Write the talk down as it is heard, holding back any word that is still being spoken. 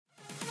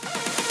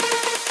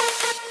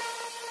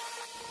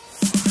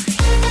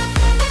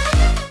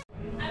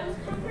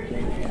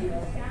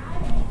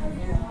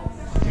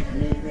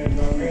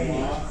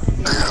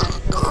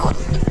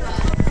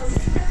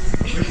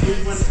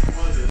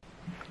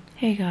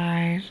Hey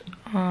guys,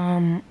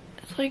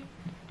 it's like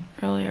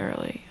really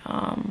early.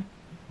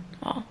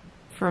 Well,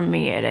 for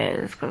me it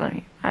is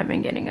because I've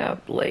been getting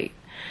up late.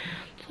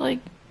 It's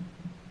like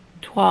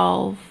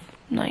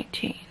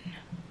 12:19.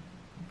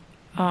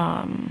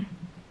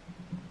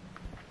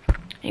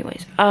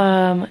 Anyways,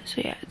 so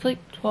yeah, it's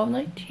like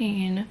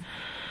 12:19.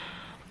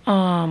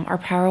 Our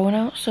power went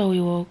out, so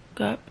we woke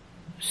up.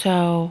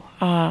 So,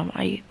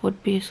 I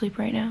would be asleep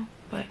right now,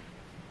 but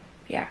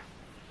yeah,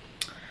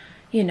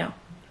 you know.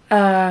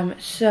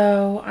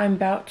 So I'm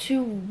about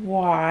to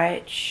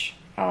watch,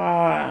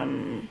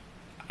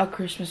 a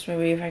Christmas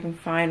movie if I can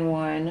find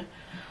one,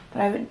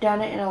 but I haven't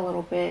done it in a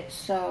little bit,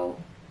 so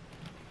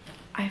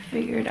I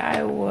figured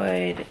I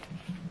would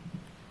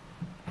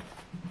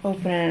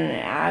open an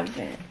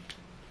Advent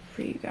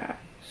for you guys.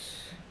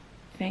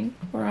 I think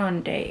we're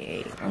on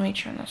day 8. Let me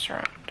turn this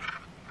around.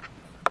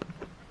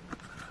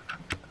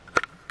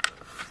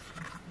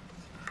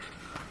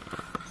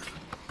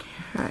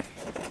 Alright.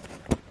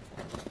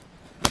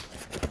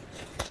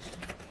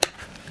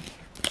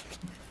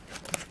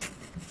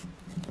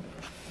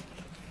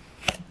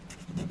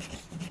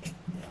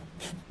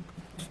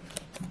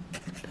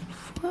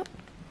 Whoop.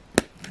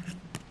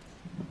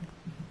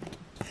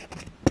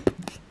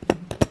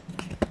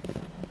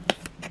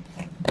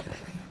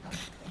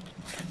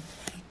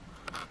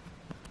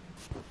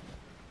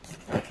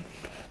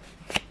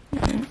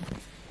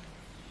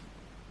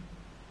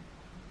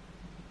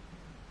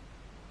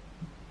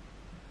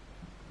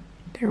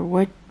 They're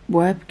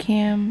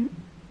webcam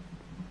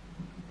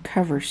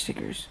cover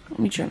stickers. Let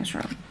me turn this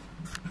around.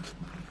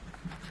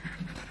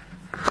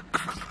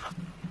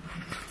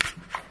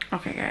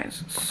 Okay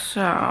guys,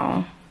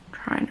 so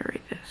trying to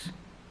read this.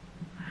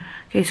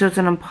 Okay, so it's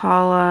an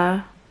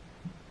Impala,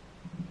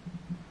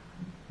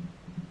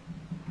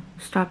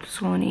 Stop the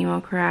Swollen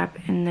Emo Crap,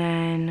 and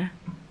then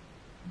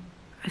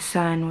a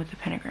sun with a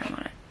pentagram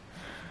on it.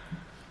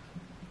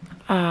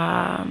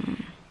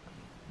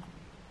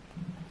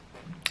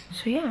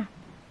 So yeah,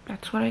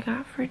 that's what I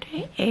got for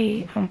day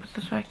 8. I'm gonna put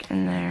this back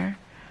in there.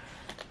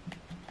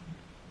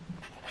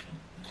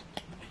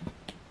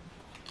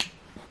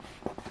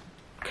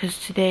 Because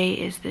today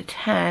is the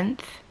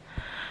 10th.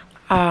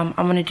 I'm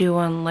gonna do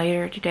one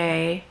later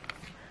today.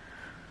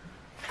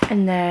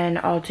 And then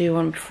I'll do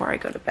one before I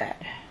go to bed.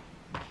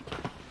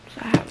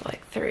 So I have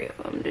like 3 of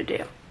them to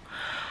do.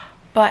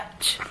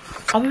 But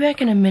I'll be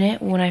back in a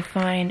minute when I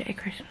find a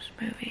Christmas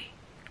movie.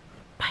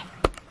 Bye.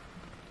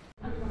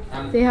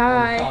 Say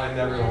hi.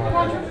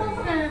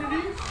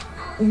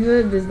 He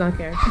does not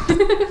care.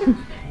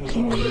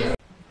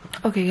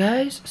 Okay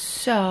guys,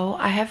 so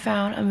I have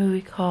found a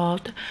movie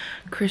called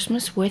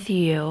Christmas with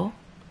You.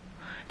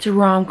 It's a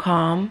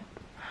rom-com.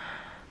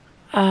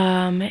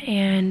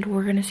 And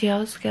we're gonna see how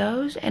this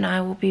goes, and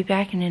I will be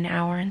back in an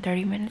hour and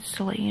 30 minutes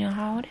to let you know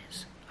how it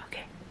is.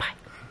 Okay, bye.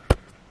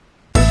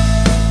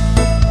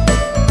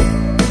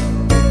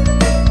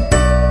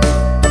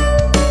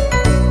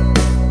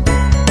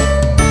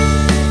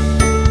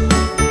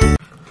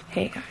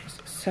 Hey guys,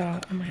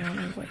 so oh my god,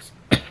 my voice.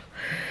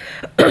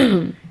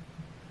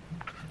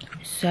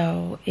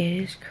 So it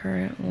is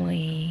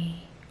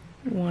currently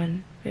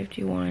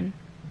 1:51.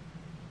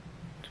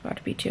 It's about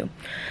to be 2.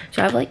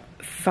 So I have like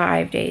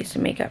 5 days to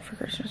make up for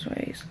Christmas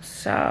movies.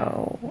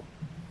 So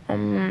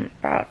I'm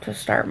about to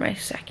start my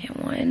second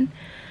one.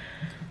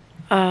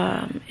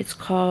 It's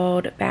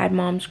called Bad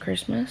Moms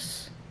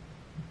Christmas.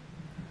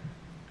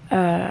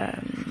 Kind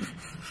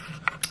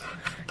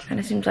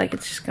of seems like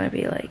it's just gonna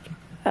be like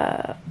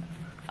a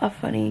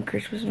funny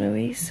Christmas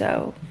movie,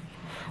 so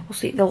we'll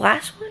see. The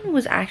last one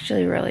was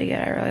actually really good.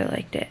 I really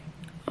liked it.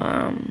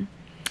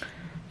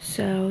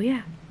 So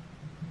yeah,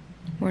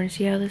 we're gonna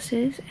see how this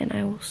is, and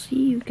I will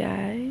see you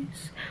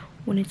guys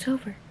when it's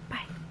over.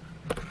 Bye.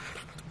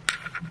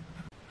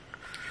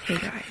 Hey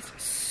guys,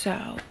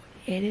 so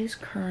it's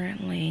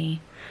currently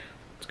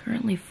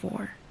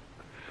 4.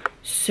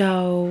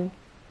 So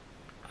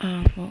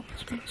well,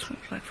 let's make this one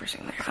black for a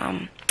second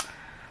there.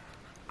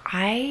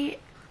 I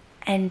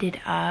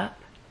ended up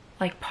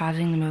like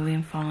pausing the movie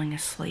and falling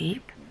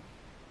asleep,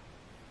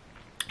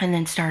 and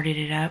then started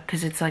it up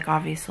because it's like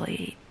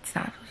obviously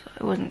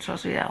it wasn't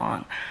supposed to be that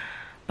long,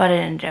 but it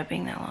ended up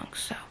being that long.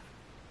 So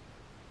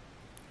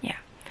yeah,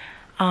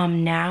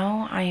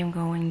 now I am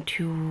going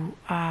to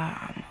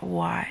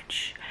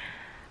watch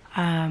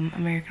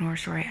American Horror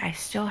Story. I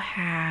still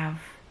have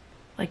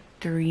like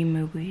 3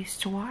 movies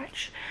to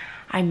watch.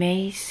 I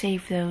may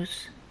save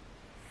those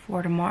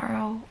for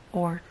tomorrow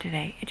or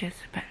today. It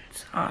just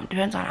depends.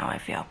 Depends on how I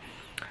feel.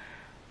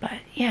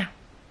 But yeah,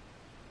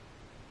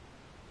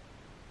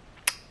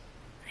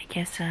 I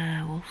guess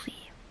we'll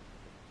see.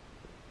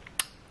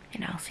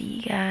 And I'll see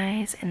you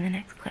guys in the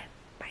next clip.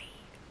 Bye.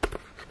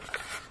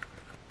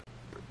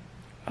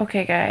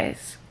 Okay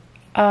guys,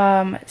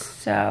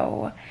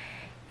 so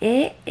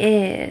it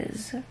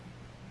is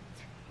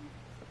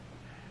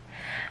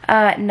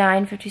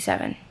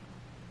 9:57.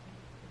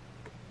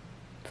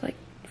 It's like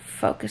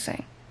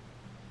focusing.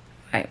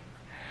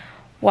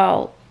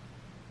 Well,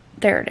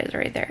 there it is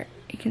right there.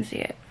 You can see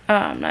it.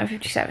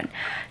 9:57.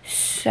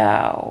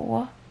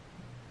 So,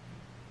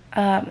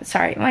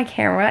 sorry, my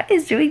camera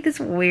is doing this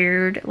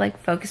weird, like,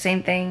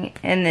 focusing thing,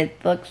 and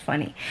it looks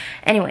funny.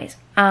 Anyways,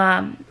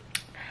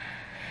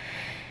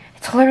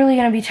 it's literally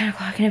gonna be 10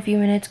 o'clock in a few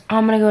minutes.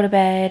 I'm gonna go to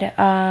bed,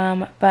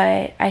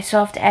 but I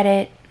still have to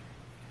edit.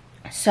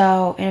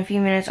 So, in a few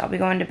minutes, I'll be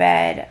going to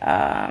bed,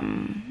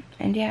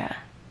 and yeah.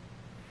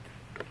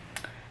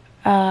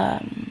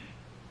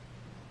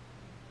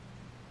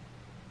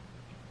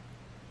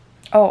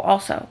 Oh,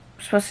 also,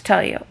 I'm supposed to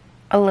tell you,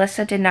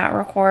 Alyssa did not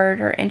record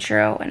her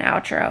intro and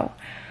outro,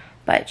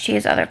 but she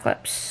has other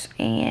clips,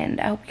 and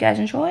I hope you guys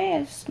enjoy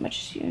as much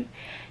as you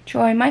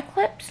enjoy my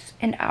clips,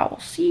 and I will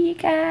see you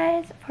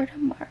guys for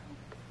tomorrow.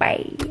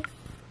 Bye.